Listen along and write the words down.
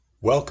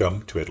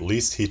Welcome to At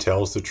Least He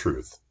Tells the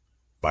Truth.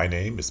 My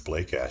name is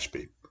Blake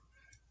Ashby.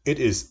 It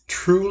is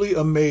truly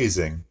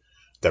amazing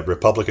that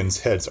Republicans'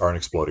 heads aren't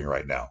exploding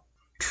right now.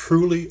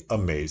 Truly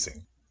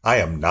amazing. I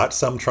am not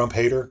some Trump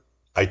hater.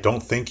 I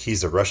don't think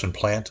he's a Russian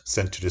plant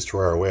sent to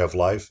destroy our way of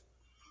life.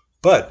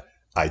 But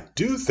I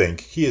do think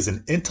he is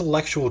an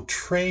intellectual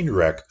train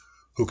wreck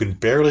who can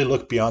barely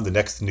look beyond the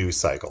next news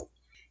cycle.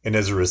 And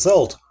as a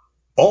result,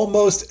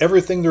 almost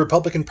everything the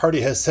Republican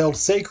Party has held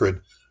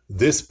sacred,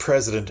 this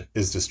president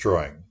is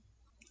destroying.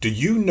 Do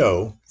you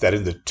know that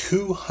in the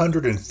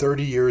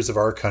 230 years of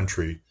our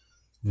country,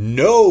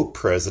 no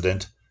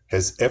president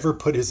has ever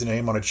put his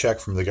name on a check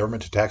from the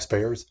government to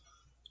taxpayers?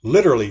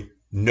 Literally,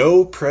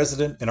 no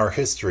president in our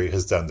history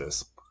has done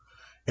this.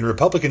 And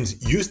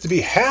Republicans used to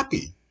be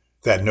happy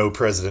that no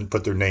president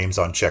put their names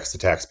on checks to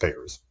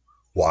taxpayers.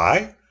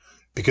 Why?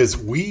 Because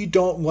we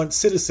don't want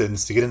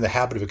citizens to get in the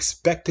habit of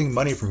expecting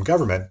money from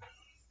government,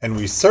 and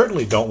we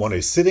certainly don't want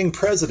a sitting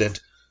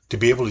president to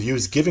be able to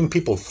use giving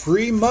people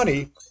free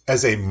money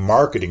as a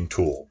marketing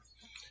tool.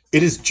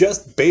 It is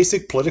just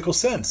basic political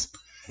sense.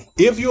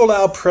 If you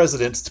allow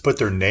presidents to put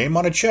their name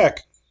on a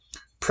check,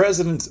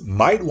 presidents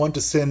might want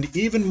to send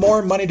even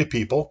more money to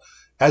people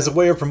as a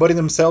way of promoting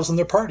themselves and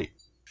their party.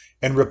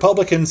 And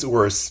Republicans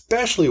were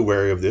especially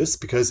wary of this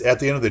because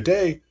at the end of the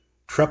day,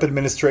 Trump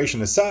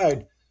administration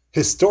aside,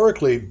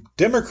 historically,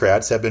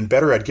 Democrats have been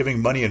better at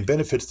giving money and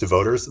benefits to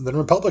voters than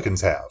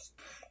Republicans have.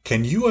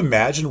 Can you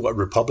imagine what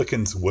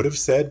Republicans would have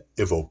said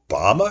if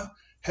Obama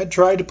had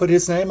tried to put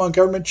his name on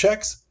government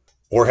checks?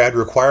 Or had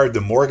required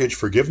the mortgage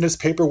forgiveness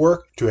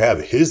paperwork to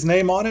have his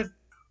name on it?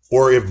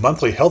 Or if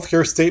monthly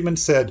healthcare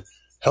statements said,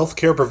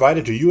 healthcare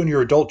provided to you and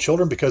your adult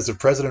children because of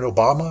President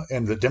Obama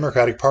and the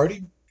Democratic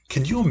Party?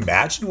 Can you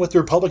imagine what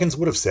the Republicans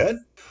would have said?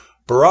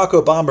 Barack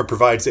Obama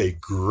provides a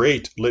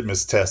great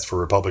litmus test for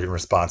Republican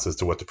responses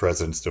to what the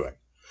president's doing.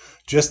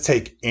 Just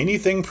take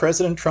anything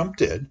President Trump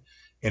did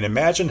and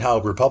imagine how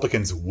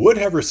Republicans would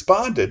have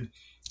responded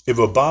if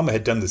Obama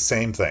had done the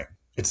same thing.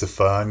 It's a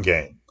fun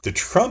game. The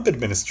Trump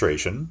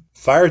administration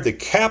fired the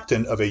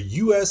captain of a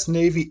U.S.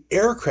 Navy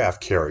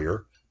aircraft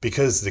carrier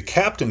because the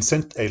captain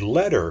sent a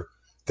letter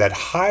that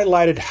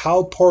highlighted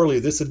how poorly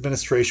this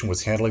administration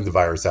was handling the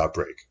virus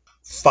outbreak.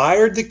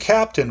 Fired the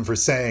captain for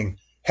saying,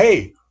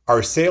 hey,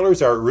 our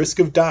sailors are at risk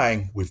of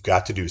dying. We've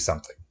got to do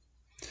something.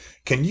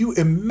 Can you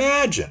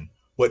imagine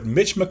what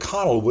Mitch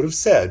McConnell would have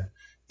said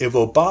if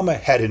Obama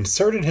had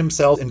inserted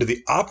himself into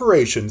the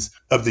operations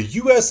of the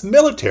U.S.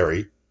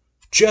 military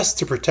just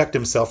to protect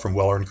himself from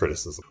well-earned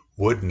criticism?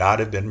 Would not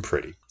have been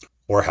pretty.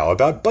 Or how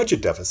about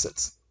budget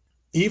deficits?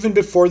 Even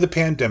before the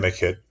pandemic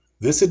hit,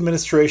 this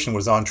administration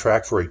was on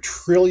track for $1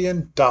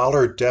 trillion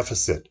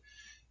deficit,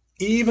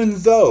 even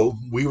though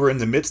we were in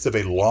the midst of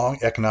a long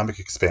economic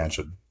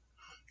expansion.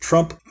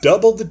 Trump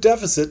doubled the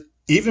deficit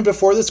even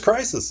before this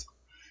crisis.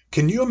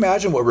 Can you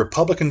imagine what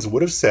Republicans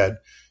would have said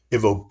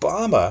if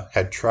Obama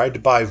had tried to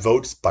buy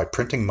votes by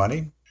printing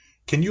money?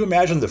 Can you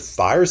imagine the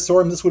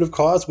firestorm this would have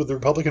caused with the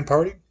Republican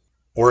Party?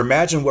 Or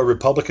imagine what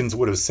Republicans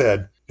would have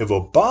said if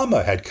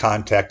Obama had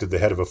contacted the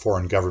head of a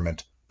foreign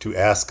government to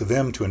ask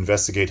them to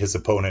investigate his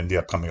opponent in the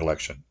upcoming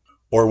election?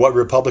 Or what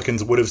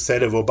Republicans would have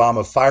said if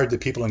Obama fired the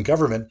people in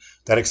government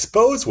that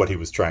exposed what he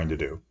was trying to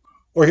do?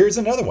 Or here's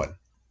another one.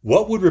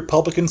 What would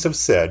Republicans have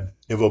said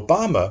if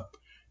Obama,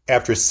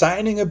 after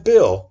signing a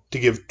bill to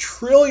give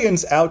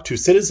trillions out to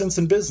citizens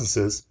and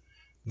businesses,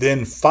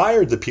 then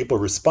fired the people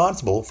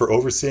responsible for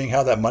overseeing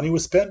how that money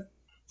was spent?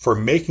 For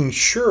making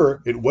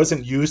sure it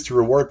wasn't used to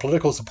reward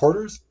political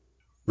supporters?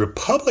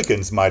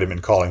 Republicans might have been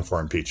calling for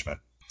impeachment.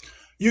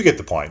 You get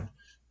the point.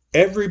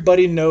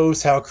 Everybody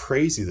knows how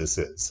crazy this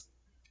is.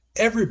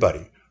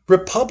 Everybody.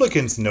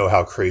 Republicans know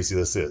how crazy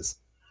this is.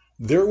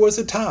 There was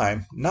a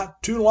time,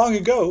 not too long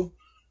ago,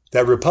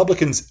 that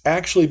Republicans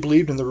actually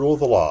believed in the rule of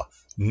the law,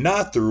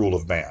 not the rule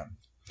of man.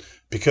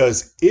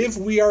 Because if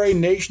we are a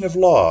nation of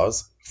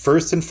laws,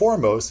 first and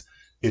foremost,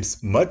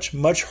 it's much,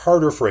 much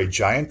harder for a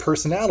giant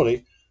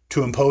personality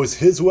to impose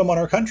his whim on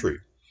our country,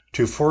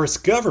 to force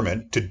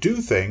government to do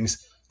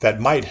things that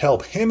might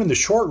help him in the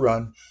short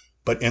run,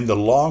 but in the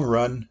long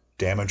run,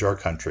 damage our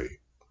country.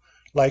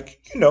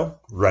 Like,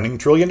 running $1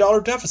 trillion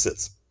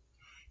deficits.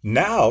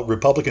 Now,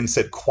 Republicans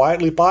sit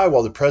quietly by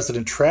while the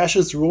president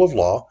trashes the rule of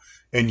law,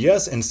 and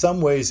yes, in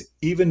some ways,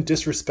 even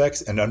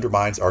disrespects and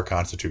undermines our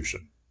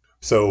Constitution.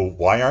 So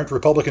why aren't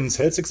Republicans'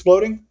 heads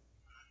exploding?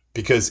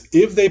 Because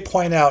if they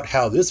point out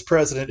how this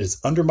president is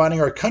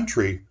undermining our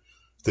country,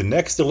 the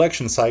next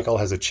election cycle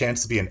has a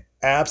chance to be an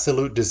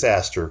absolute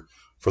disaster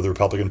for the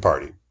Republican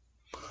Party.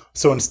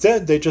 So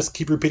instead, they just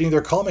keep repeating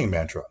their calming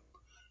mantra.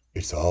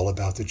 It's all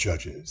about the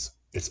judges.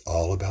 It's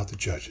all about the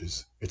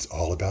judges. It's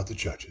all about the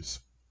judges.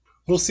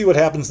 We'll see what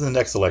happens in the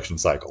next election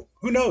cycle.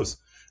 Who knows?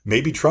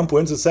 Maybe Trump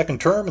wins a second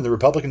term and the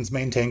Republicans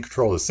maintain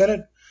control of the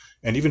Senate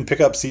and even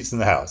pick up seats in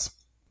the House.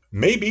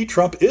 Maybe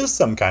Trump is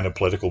some kind of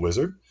political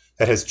wizard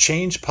that has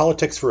changed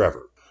politics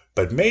forever.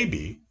 But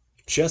maybe,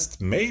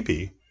 just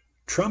maybe,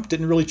 Trump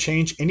didn't really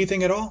change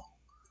anything at all.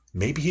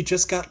 Maybe he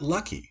just got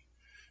lucky.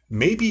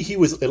 maybe he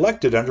was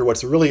elected under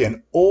what's really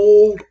an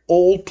old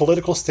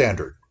political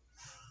standard.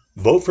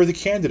 Vote for the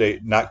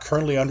candidate not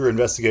currently under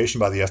investigation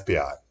by the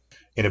FBI.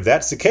 And if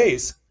that's the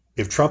case,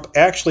 if Trump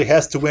actually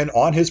has to win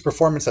on his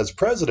performance as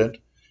president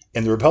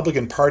and the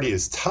Republican Party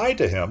is tied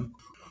to him,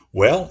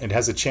 well, it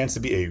has a chance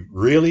to be a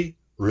really,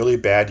 really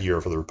bad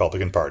year for the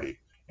Republican Party.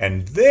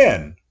 And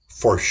then,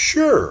 for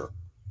sure,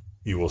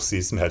 you will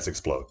see some heads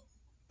explode.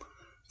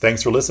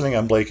 Thanks for listening.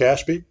 I'm Blake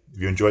Ashby.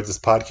 If you enjoyed this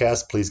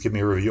podcast, please give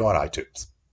me a review on iTunes.